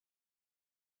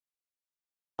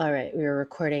All right, we are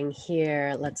recording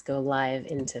here. Let's go live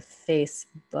into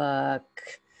Facebook.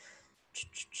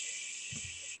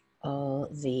 All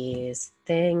these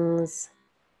things.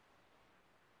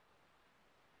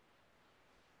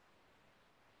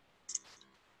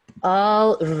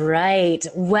 All right.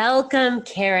 Welcome,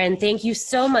 Karen. Thank you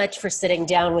so much for sitting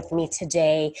down with me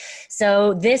today.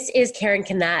 So this is Karen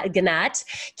Gnat.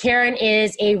 Karen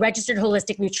is a registered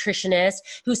holistic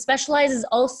nutritionist who specializes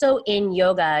also in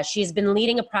yoga. She's been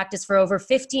leading a practice for over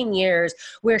 15 years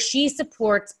where she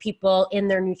supports people in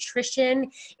their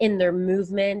nutrition, in their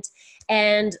movement,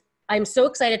 and I'm so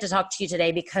excited to talk to you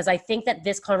today because I think that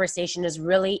this conversation is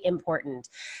really important.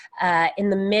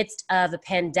 In the midst of a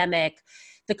pandemic,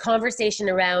 the conversation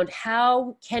around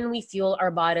how can we fuel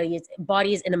our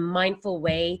bodies in a mindful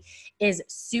way is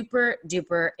super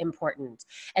duper important.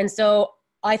 And so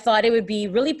I thought it would be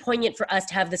really poignant for us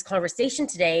to have this conversation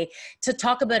today to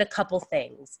talk about a couple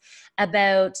things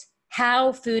about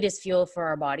how food is fuel for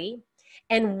our body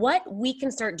and what we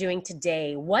can start doing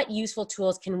today. What useful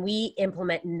tools can we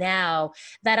implement now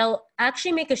that'll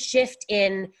actually make a shift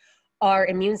in our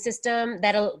immune system,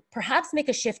 that'll perhaps make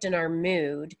a shift in our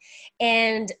mood,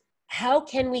 and how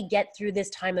can we get through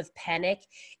this time of panic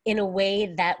in a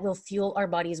way that will fuel our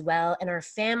bodies well and our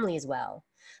families well.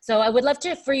 So I would love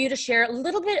for you to share a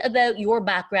little bit about your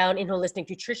background in holistic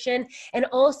nutrition and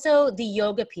also the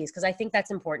yoga piece, because I think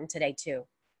that's important today too.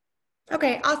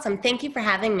 Okay, awesome. Thank you for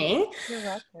having me. You're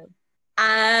welcome.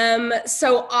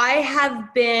 So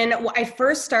I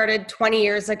first started 20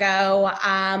 years ago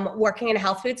working in a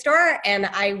health food store, and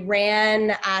I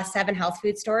ran 7 health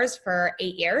food stores for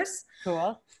 8 years.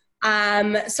 Cool.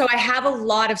 So I have a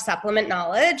lot of supplement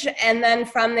knowledge, and then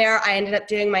from there I ended up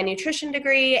doing my nutrition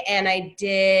degree, and I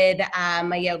did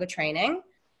my yoga training.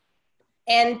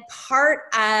 And part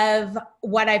of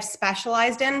what I've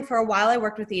specialized in, for a while I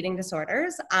worked with eating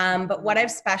disorders, but what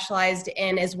I've specialized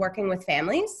in is working with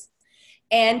families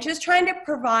and just trying to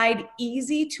provide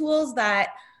easy tools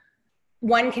that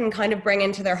one can kind of bring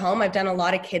into their home. I've done a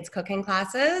lot of kids cooking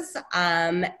classes.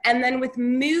 And then with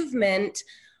movement,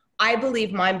 I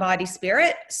believe mind, body,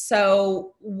 spirit.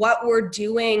 So what we're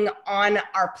doing on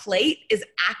our plate is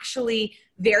actually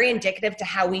very indicative to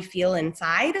how we feel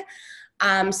inside.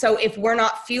 So if we're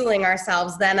not fueling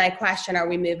ourselves, then I question, are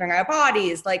we moving our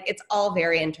bodies? Like, it's all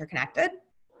very interconnected.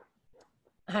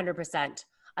 100%.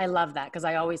 I love that because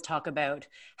I always talk about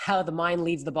how the mind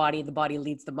leads the body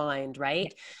leads the mind,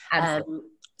 right? Absolutely.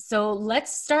 So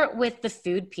let's start with the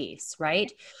food piece,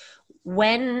 right?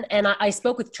 I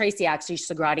spoke with Tracy actually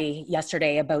Sagrati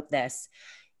yesterday about this.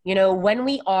 You know, when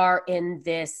we are in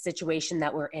this situation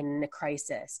that we're in a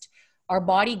crisis, our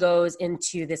body goes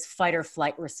into this fight or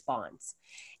flight response.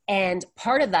 And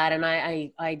part of that, and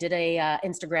I did a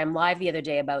Instagram live the other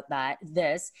day about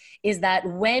this is that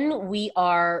when we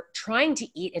are trying to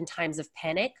eat in times of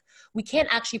panic, we can't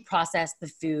actually process the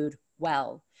food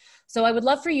well. So I would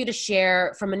love for you to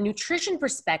share from a nutrition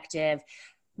perspective,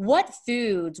 what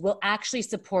foods will actually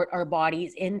support our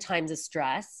bodies in times of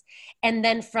stress? And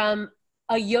then from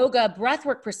a yoga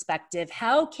breathwork perspective,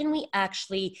 how can we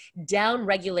actually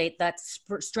down-regulate that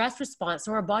stress response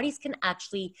so our bodies can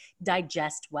actually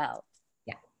digest well?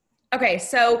 Yeah. Okay,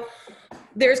 so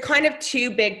there's kind of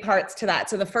 2 big parts to that.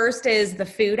 So the first is the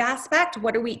food aspect.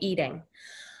 What are we eating?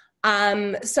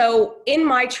 So in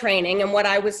my training and what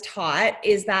I was taught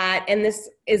is that, and this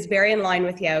is very in line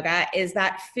with yoga, is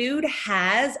that food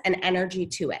has an energy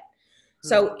to it.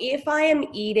 So if I am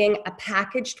eating a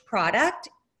packaged product,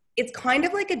 it's kind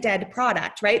of like a dead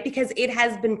product, right? Because it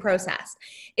has been processed.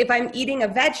 If I'm eating a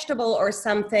vegetable or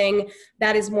something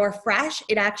that is more fresh,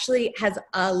 it actually has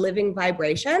a living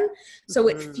vibration. So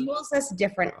it fuels us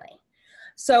differently.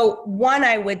 So one,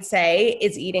 I would say,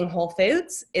 is eating whole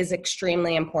foods is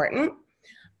extremely important.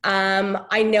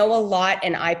 I know a lot,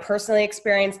 and I personally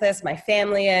experience this, my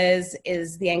family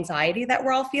is the anxiety that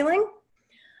we're all feeling.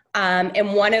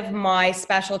 And one of my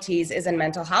specialties is in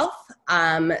mental health.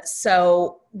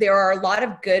 So there are a lot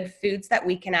of good foods that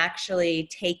we can actually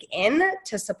take in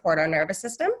to support our nervous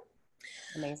system.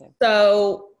 Amazing.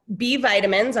 So B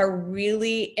vitamins are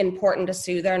really important to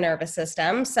soothe our nervous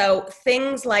system. So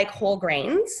things like whole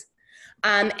grains,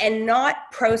 and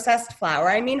not processed flour.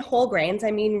 I mean whole grains,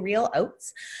 I mean real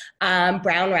oats,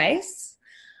 brown rice,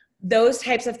 those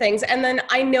types of things. And then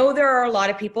I know there are a lot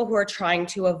of people who are trying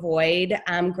to avoid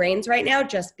grains right now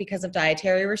just because of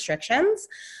dietary restrictions.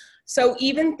 So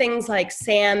even things like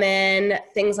salmon,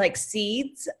 things like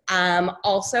seeds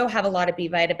also have a lot of B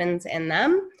vitamins in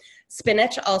them.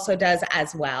 Spinach also does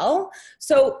as well.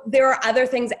 So there are other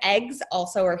things. Eggs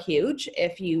also are huge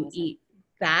if you eat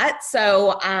that.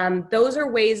 So those are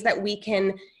ways that we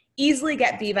can easily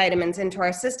get B vitamins into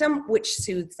our system, which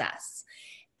soothes us.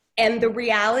 And the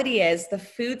reality is the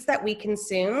foods that we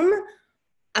consume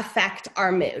affect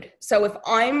our mood. So if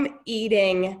I'm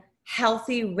eating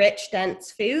healthy, rich,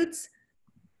 dense foods,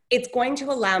 it's going to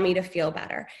allow me to feel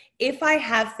better. If I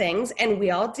have things, and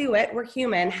we all do it, we're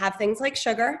human, have things like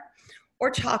sugar or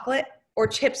chocolate or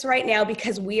chips right now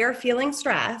because we are feeling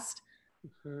stressed,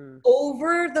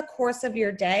 over the course of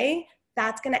your day,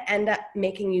 that's going to end up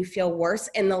making you feel worse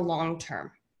in the long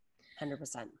term.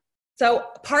 100%. So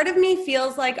part of me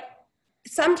feels like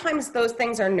sometimes those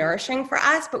things are nourishing for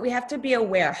us, but we have to be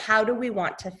aware, how do we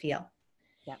want to feel?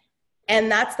 Yeah.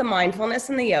 And that's the mindfulness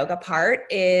and the yoga part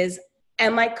is,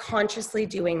 am I consciously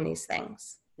doing these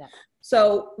things? Yeah.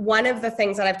 So one of the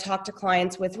things that I've talked to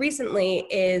clients with recently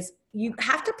is you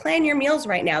have to plan your meals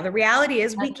right now. The reality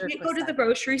is we 100%. can't go to the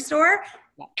grocery store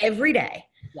every day.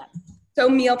 Yeah. So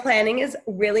meal planning is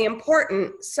really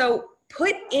important. So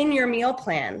put in your meal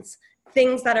plans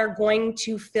things that are going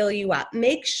to fill you up.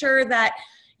 Make sure that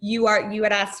you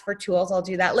had asked for tools. I'll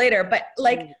do that later. But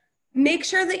make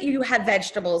sure that you have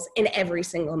vegetables in every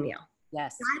single meal.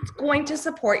 Yes. That's going to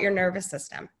support your nervous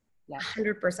system. Yeah.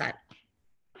 100%.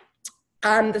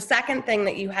 The second thing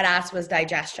that you had asked was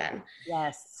digestion.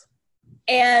 Yes.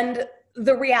 And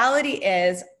the reality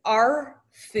is our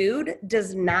food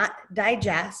does not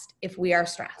digest if we are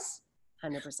stressed.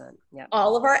 100%. Yeah.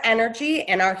 All of our energy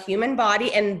and our human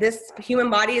body, and this human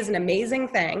body is an amazing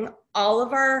thing. All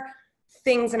of our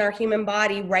things in our human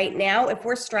body right now, if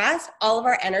we're stressed, all of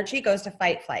our energy goes to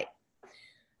fight, flight.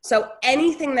 So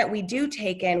anything that we do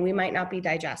take in, we might not be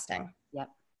digesting. Yep.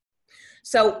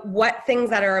 So what things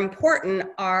that are important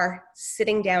are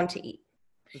sitting down to eat.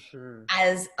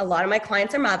 As a lot of my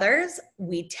clients are mothers,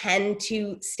 we tend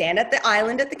to stand at the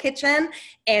island at the kitchen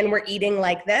and we're eating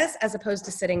like this as opposed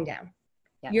to sitting down.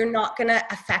 Yep. You're not going to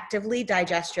effectively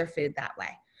digest your food that way.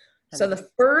 So the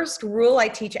first rule I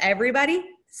teach everybody,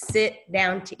 sit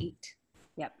down to eat.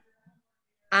 Yep.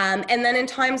 And then in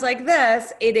times like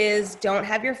this, it is don't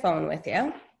have your phone with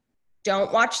you.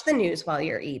 Don't watch the news while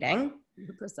you're eating.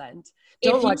 100%.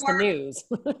 Don't watch the news.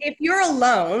 If you're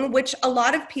alone, which a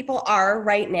lot of people are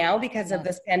right now because of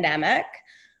this pandemic,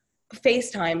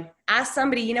 FaceTime. Ask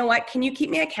somebody, you know what, can you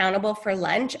keep me accountable for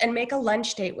lunch, and make a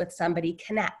lunch date with somebody,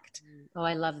 connect. Oh,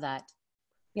 I love that.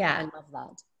 Yeah. I love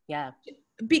that. Yeah.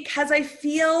 Because I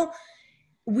feel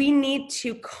we need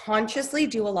to consciously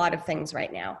do a lot of things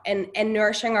right now. And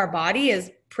nourishing our body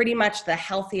is pretty much the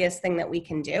healthiest thing that we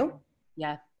can do.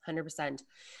 Yeah. 100%.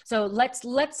 So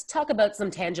let's talk about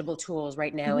some tangible tools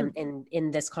right now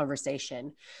in this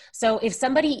conversation. So if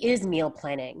somebody is meal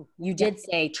planning, you did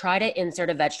say try to insert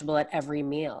a vegetable at every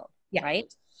meal,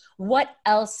 right? What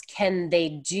else can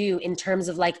they do in terms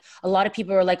of, like, a lot of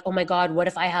people are like, oh my God, what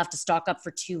if I have to stock up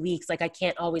for 2 weeks? Like, I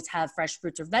can't always have fresh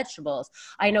fruits or vegetables.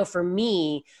 I know for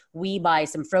me, we buy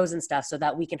some frozen stuff so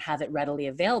that we can have it readily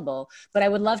available. But I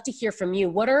would love to hear from you.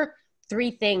 What are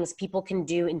 3 things people can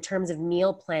do in terms of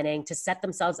meal planning to set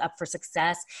themselves up for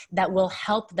success that will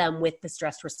help them with the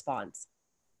stress response?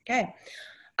 Okay.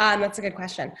 That's a good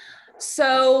question.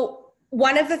 So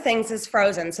one of the things is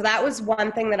frozen. So that was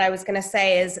one thing that I was going to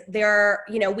say is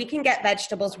we can get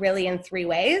vegetables really in 3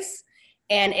 ways,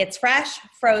 and it's fresh,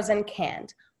 frozen,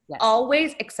 canned. Yes.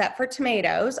 Always, except for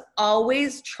tomatoes,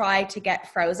 always try to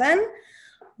get frozen.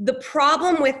 The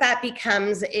problem with that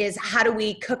is how do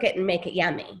we cook it and make it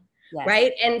yummy? Yes.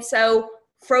 Right? And so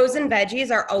frozen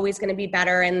veggies are always going to be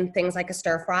better in things like a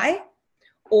stir fry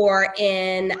or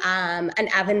in an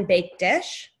oven baked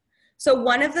dish. So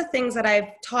one of the things that I've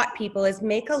taught people is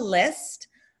make a list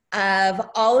of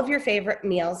all of your favorite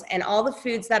meals and all the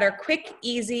foods that are quick,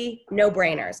 easy,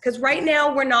 no-brainers. Because right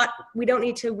now we don't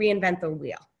need to reinvent the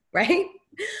wheel, right?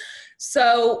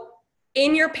 So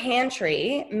in your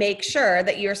pantry, make sure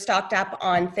that you're stocked up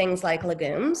on things like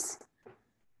legumes,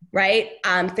 right?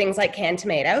 Things like canned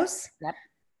tomatoes.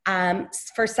 Yep.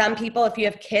 For some people, if you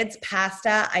have kids,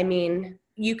 pasta, I mean,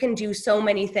 you can do so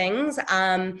many things.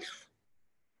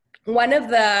 One of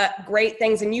the great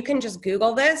things, and you can just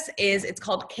Google this, is it's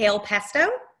called kale pesto.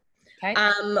 Okay.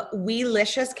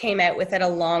 Weelicious came out with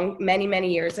it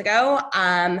many years ago.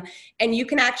 And you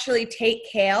can actually take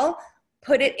kale,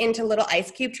 put it into little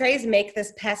ice cube trays, make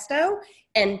this pesto,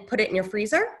 and put it in your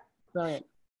freezer. Brilliant.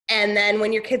 And then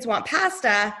when your kids want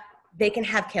pasta, they can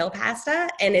have kale pasta,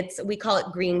 and we call it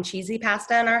green cheesy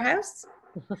pasta in our house.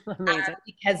 Amazing.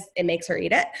 Because it makes her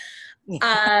eat it.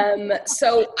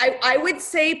 So I would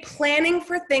say planning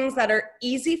for things that are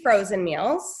easy frozen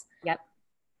meals. Yep.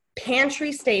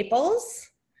 Pantry staples.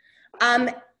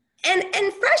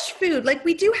 And fresh food, like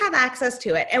we do have access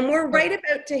to it. And we're right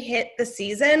about to hit the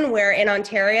season where in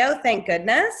Ontario, thank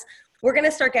goodness, we're going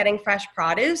to start getting fresh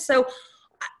produce. So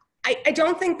I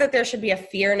don't think that there should be a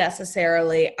fear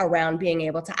necessarily around being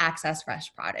able to access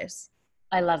fresh produce.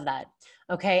 I love that.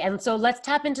 Okay. And so let's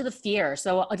tap into the fear.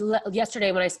 So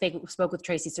yesterday when I spoke with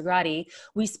Tracy Sagrati,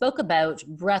 we spoke about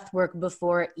breath work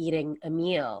before eating a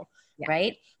meal,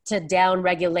 right? To down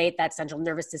regulate that central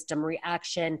nervous system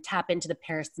reaction, tap into the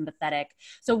parasympathetic.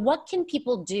 So what can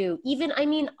people do? Even, I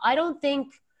mean,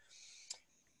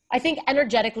 I think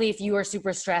energetically, if you are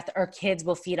super stressed, our kids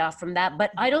will feed off from that.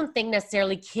 But I don't think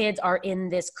necessarily kids are in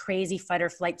this crazy fight or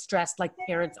flight stress like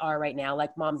parents are right now,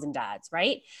 like moms and dads,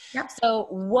 right? Yep. So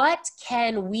what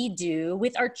can we do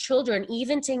with our children,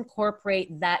 even to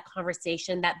incorporate that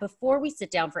conversation that before we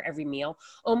sit down for every meal,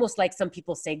 almost like some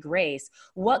people say grace,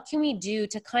 what can we do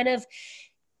to kind of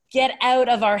get out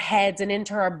of our heads and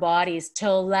into our bodies to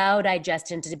allow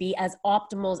digestion to be as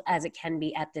optimal as it can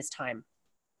be at this time?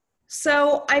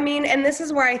 So, I mean, and this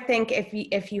is where I think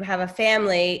if you have a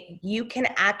family, you can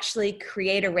actually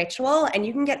create a ritual and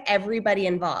you can get everybody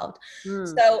involved.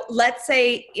 So let's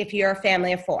say if you're a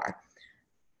family of 4,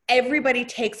 everybody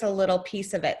takes a little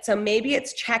piece of it. So maybe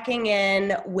it's checking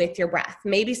in with your breath.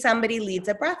 Maybe somebody leads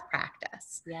a breath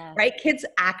practice, right? Kids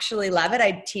actually love it.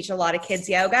 I teach a lot of kids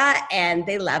yoga and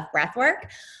they love breath work.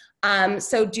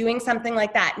 So doing something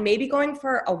like that, maybe going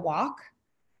for a walk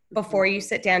before you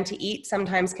sit down to eat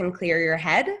sometimes can clear your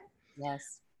head.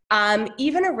 Yes.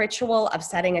 Even a ritual of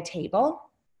setting a table,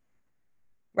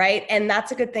 right? And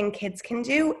that's a good thing kids can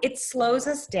do. It slows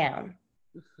us down.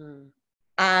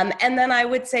 And then I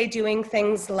would say doing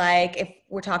things like, if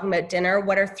we're talking about dinner,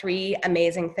 what are 3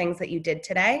 amazing things that you did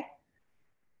today?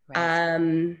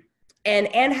 And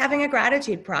having a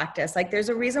gratitude practice. Like there's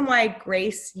a reason why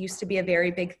grace used to be a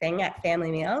very big thing at family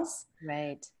meals.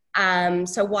 Right.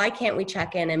 So why can't we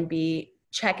check in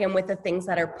with the things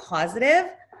that are positive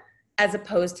as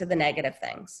opposed to the negative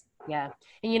things? Yeah.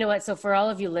 And you know what? So for all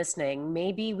of you listening,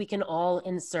 maybe we can all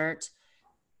insert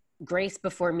grace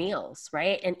before meals,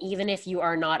 right? And even if you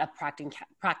are not a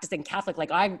practicing Catholic,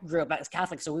 like I grew up as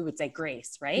Catholic, so we would say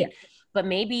grace, right? Yeah. But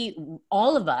maybe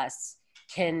all of us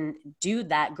can do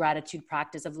that gratitude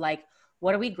practice of like,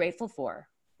 what are we grateful for,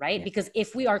 right? Yeah. Because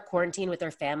if we are quarantined with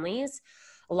our families,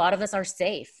 a lot of us are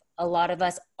safe. A lot of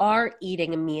us are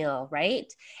eating a meal,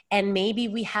 right? And maybe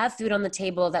we have food on the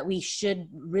table that we should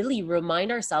really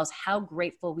remind ourselves how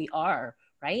grateful we are,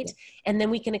 right? Yeah. And then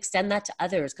we can extend that to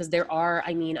others because there are,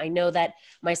 I mean, I know that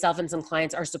myself and some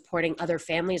clients are supporting other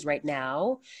families right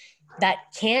now that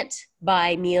can't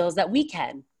buy meals that we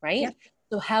can, right? Yeah.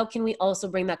 So how can we also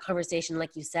bring that conversation,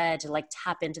 like you said, to like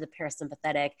tap into the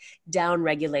parasympathetic, down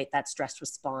regulate that stress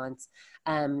response?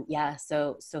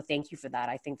 So thank you for that.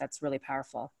 I think that's really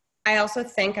powerful. I also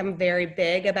think I'm very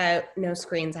big about no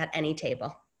screens at any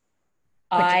table.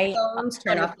 Phones,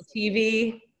 turn off the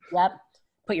TV. Yep.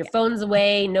 Put your phones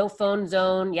away, no phone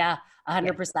zone. Yeah,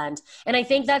 100%. Yeah. And I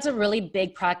think that's a really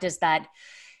big practice that,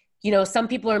 you know, some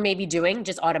people are maybe doing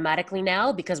just automatically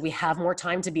now because we have more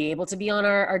time to be able to be on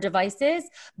our devices.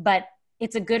 But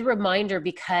it's a good reminder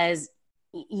because,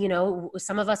 you know,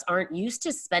 some of us aren't used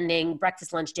to spending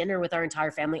breakfast, lunch, dinner with our entire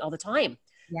family all the time.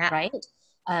 Yeah. Right.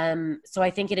 So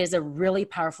I think it is a really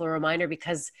powerful reminder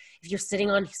because if you're sitting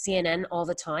on CNN all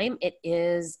the time, it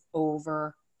is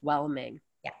overwhelming.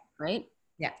 Yeah. Right.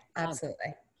 Yeah,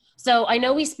 absolutely. So I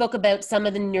know we spoke about some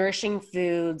of the nourishing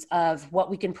foods of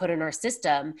what we can put in our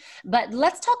system, but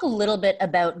let's talk a little bit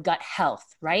about gut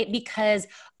health, right? Because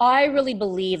I really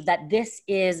believe that this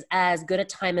is as good a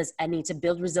time as any to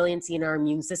build resiliency in our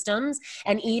immune systems.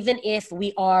 And even if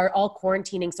we are all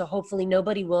quarantining, so hopefully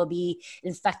nobody will be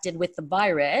infected with the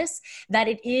virus, that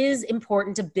it is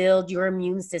important to build your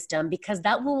immune system because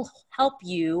that will help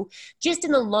you just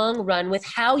in the long run with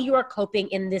how you are coping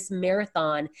in this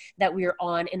marathon that we are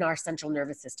on in our central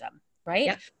nervous system, right?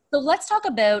 Yep. So let's talk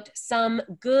about some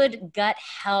good gut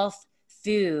health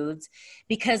foods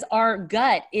because our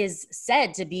gut is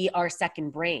said to be our second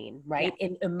brain, right? Yeah.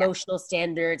 In emotional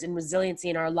standards and resiliency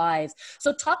in our lives.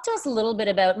 So talk to us a little bit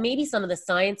about maybe some of the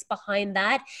science behind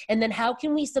that, and then how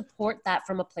can we support that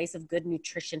from a place of good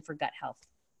nutrition for gut health?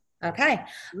 Okay.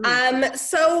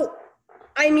 So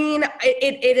I mean,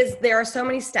 it is, there are so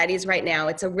many studies right now.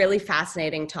 It's a really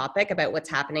fascinating topic about what's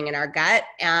happening in our gut.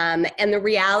 And the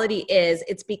reality is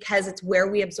it's because it's where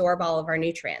we absorb all of our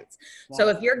nutrients. Wow. So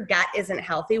if your gut isn't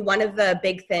healthy, one of the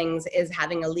big things is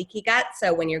having a leaky gut.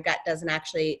 So when your gut doesn't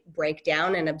actually break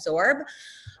down and absorb,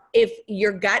 if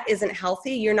your gut isn't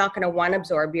healthy, you're not going to want to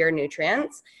absorb your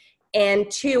nutrients.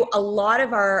 And two, a lot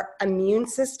of our immune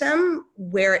system,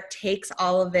 where it takes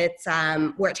all of its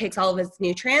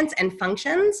nutrients and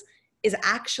functions, is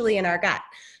actually in our gut.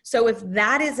 So if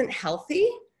that isn't healthy,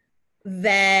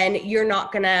 then you're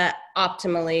not going to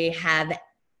optimally have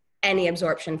any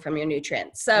absorption from your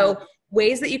nutrients. So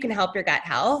ways that you can help your gut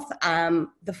health,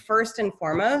 the first and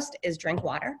foremost is drink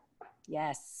water.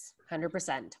 Yes,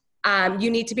 100%. You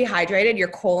need to be hydrated. Your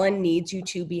colon needs you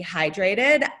to be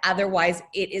hydrated. Otherwise,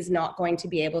 it is not going to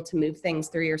be able to move things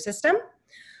through your system.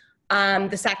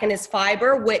 The second is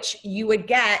fiber, which you would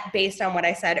get based on what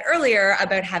I said earlier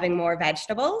about having more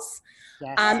vegetables.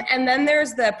 Yes. And then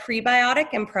there's the prebiotic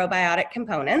and probiotic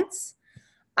components.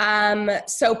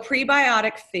 So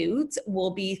prebiotic foods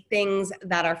will be things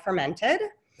that are fermented.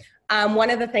 One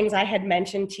of the things I had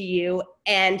mentioned to you,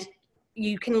 and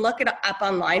you can look it up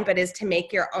online, but is to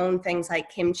make your own things like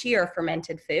kimchi or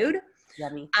fermented food.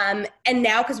 Yummy. And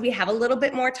now, because we have a little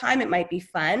bit more time, it might be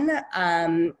fun.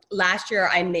 Last year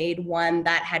I made one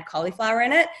that had cauliflower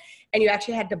in it, and you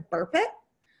actually had to burp it.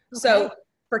 Okay. So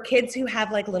for kids who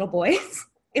have like little boys,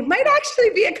 it might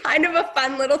actually be a kind of a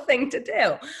fun little thing to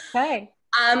do. Okay.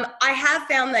 I have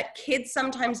found that kids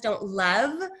sometimes don't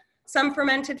love some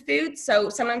fermented foods. So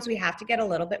sometimes we have to get a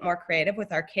little bit more creative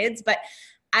with our kids, but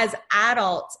as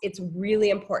adults, it's really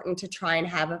important to try and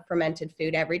have a fermented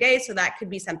food every day. So that could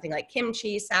be something like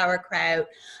kimchi, sauerkraut,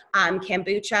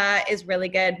 kombucha is really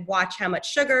good. Watch how much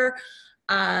sugar,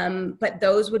 but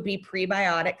those would be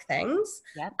prebiotic things.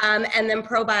 Yep. And then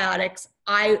probiotics,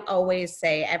 I always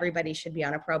say everybody should be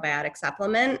on a probiotic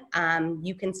supplement.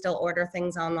 You can still order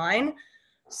things online.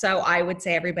 So I would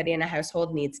say everybody in a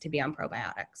household needs to be on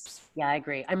probiotics. Yeah, I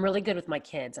agree. I'm really good with my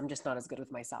kids. I'm just not as good with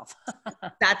myself.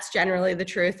 That's generally the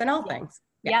truth in all things.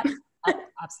 Yeah. Yep.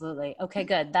 Absolutely. Okay,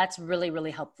 good. That's really,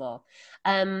 really helpful.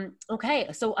 Okay.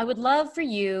 So I would love for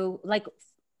you,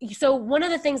 so one of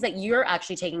the things that you're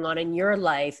actually taking on in your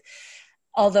life,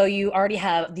 although you already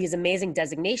have these amazing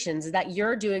designations, is that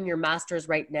you're doing your master's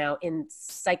right now in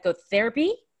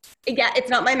psychotherapy. Yeah, it's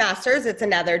not my master's, it's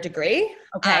another degree.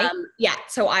 Okay. Yeah,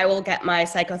 so I will get my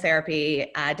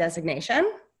psychotherapy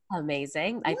designation.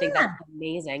 Amazing. I think that's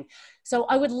amazing. So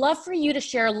I would love for you to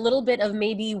share a little bit of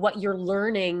maybe what you're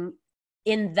learning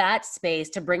in that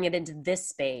space to bring it into this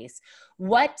space.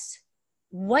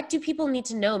 What do people need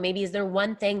to know? Maybe is there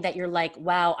one thing that you're like,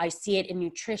 wow, I see it in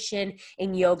nutrition,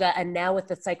 in yoga, and now with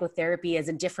the psychotherapy as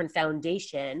a different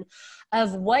foundation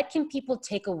of what can people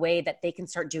take away that they can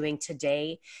start doing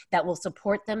today that will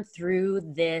support them through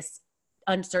this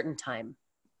uncertain time?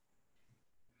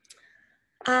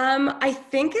 I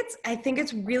think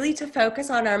it's really to focus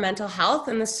on our mental health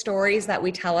and the stories that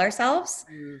we tell ourselves.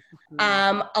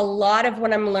 Mm-hmm. A lot of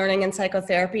what I'm learning in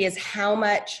psychotherapy is how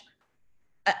much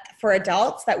for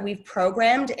adults that we've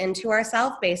programmed into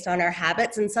ourselves based on our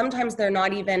habits. And sometimes they're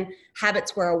not even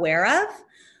habits we're aware of.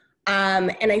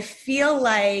 And I feel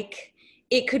like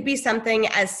it could be something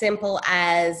as simple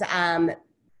as,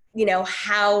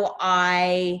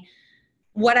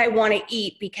 what I want to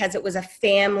eat because it was a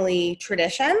family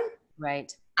tradition.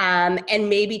 Right. And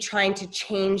maybe trying to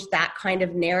change that kind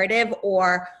of narrative,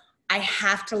 or I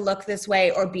have to look this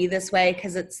way or be this way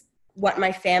because it's what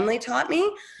my family taught me.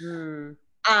 Mm.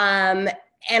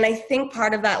 And I think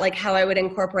part of that, like how I would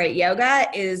incorporate yoga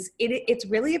is it's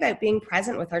really about being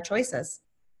present with our choices.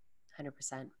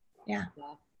 100%. Yeah.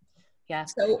 Yeah.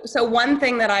 So one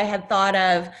thing that I had thought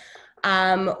of,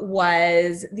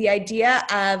 was the idea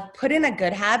of put in a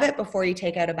good habit before you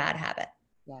take out a bad habit.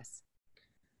 Yes.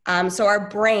 So our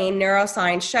brain,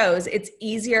 neuroscience shows it's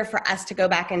easier for us to go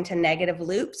back into negative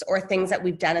loops or things that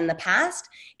we've done in the past.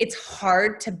 It's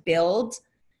hard to build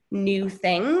new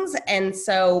things. And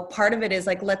so part of it is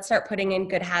like, let's start putting in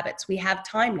good habits. We have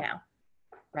time now.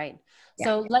 Right. Yeah.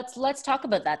 So let's talk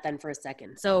about that then for a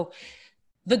second. So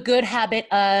the good habit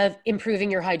of improving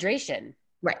your hydration.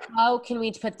 Right. How can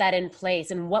we put that in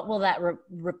place, and what will that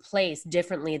replace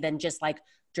differently than just like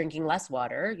drinking less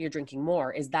water? You're drinking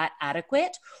more. Is that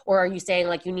adequate? Or are you saying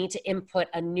like you need to input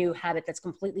a new habit that's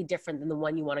completely different than the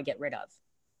one you want to get rid of?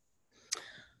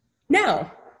 No,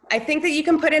 I think that you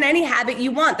can put in any habit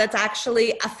you want that's actually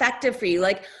effective for you.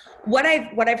 Like what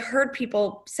I've heard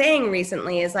people saying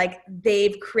recently is like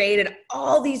they've created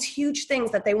all these huge things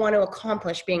that they want to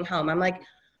accomplish being home. I'm like,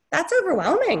 that's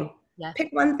overwhelming. Yeah. Pick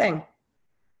one thing.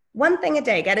 One thing a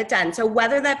day, get it done. So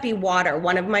whether that be water,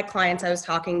 one of my clients I was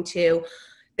talking to,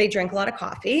 they drink a lot of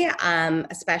coffee,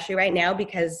 especially right now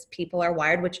because people are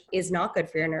wired, which is not good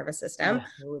for your nervous system. Yeah,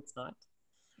 no, it's not.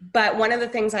 But one of the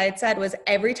things I had said was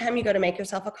every time you go to make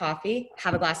yourself a coffee,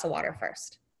 have a glass of water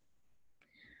first.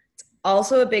 It's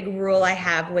also a big rule I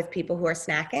have with people who are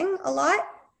snacking a lot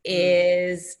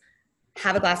is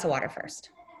have a glass of water first.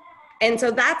 And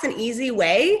so that's an easy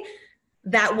way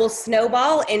that will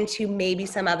snowball into maybe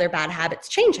some other bad habits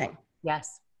changing.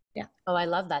 Yes. Yeah. Oh, I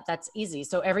love that. That's easy.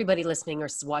 So everybody listening or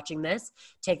watching this,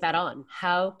 take that on.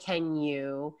 How can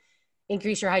you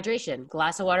increase your hydration?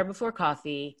 Glass of water before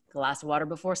coffee, glass of water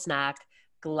before snack,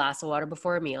 glass of water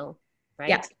before a meal, right?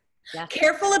 Yeah. Yeah.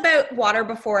 Careful about water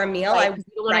before a meal. Right, you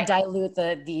don't want to dilute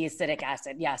the acidic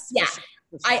acid. Yes. Yeah. For sure,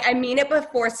 for sure. I mean it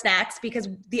before snacks, because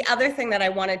the other thing that I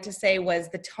wanted to say was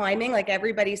the timing. Like,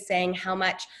 everybody's saying how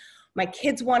much my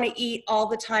kids want to eat all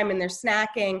the time and they're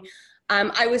snacking.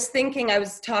 I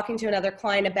was talking to another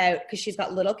client about, because she's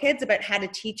got little kids, about how to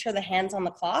teach her the hands on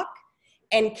the clock.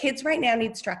 And kids right now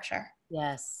need structure.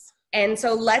 Yes. And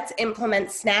so let's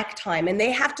implement snack time, and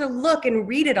they have to look and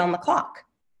read it on the clock.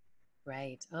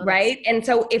 Right. Oh, right. And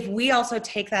so if we also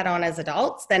take that on as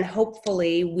adults, then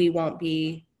hopefully we won't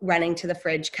be running to the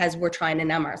fridge because we're trying to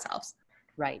numb ourselves.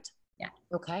 Right. Yeah.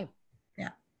 Okay. Yeah.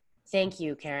 Thank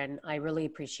you, Karen. I really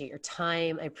appreciate your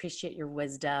time. I appreciate your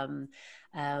wisdom.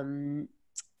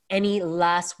 Any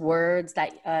last words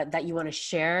that you want to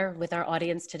share with our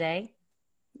audience today?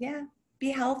 Yeah.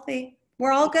 Be healthy.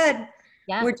 We're all good.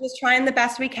 Yeah. We're just trying the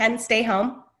best we can. Stay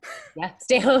home. Yeah.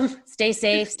 Stay home, stay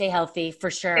safe, stay healthy,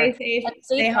 for sure. Stay safe. And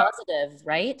stay positive,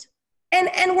 right?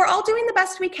 And we're all doing the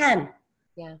best we can.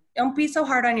 Yeah. Don't be so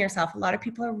hard on yourself. A lot of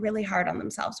people are really hard on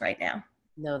themselves right now.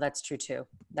 No, that's true too.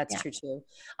 That's true too.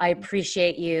 I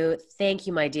appreciate you. Thank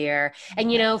you, my dear.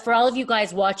 And for all of you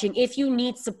guys watching, if you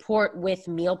need support with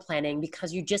meal planning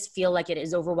because you just feel like it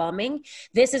is overwhelming,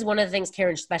 this is one of the things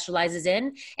Karen specializes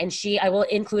in. And I will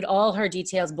include all her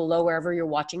details below wherever you're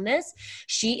watching this.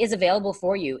 She is available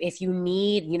for you. If you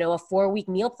need, a 4-week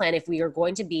meal plan, if we are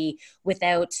going to be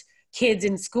without kids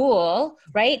in school,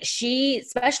 right? She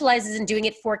specializes in doing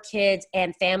it for kids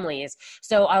and families.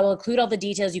 So I will include all the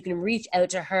details. You can reach out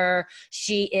to her.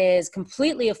 She is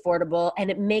completely affordable,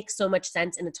 and it makes so much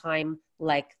sense in a time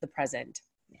like the present.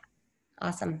 Yeah.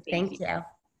 Awesome. Thank you.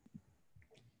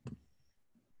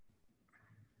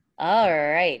 All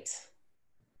right.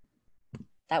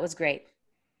 That was great.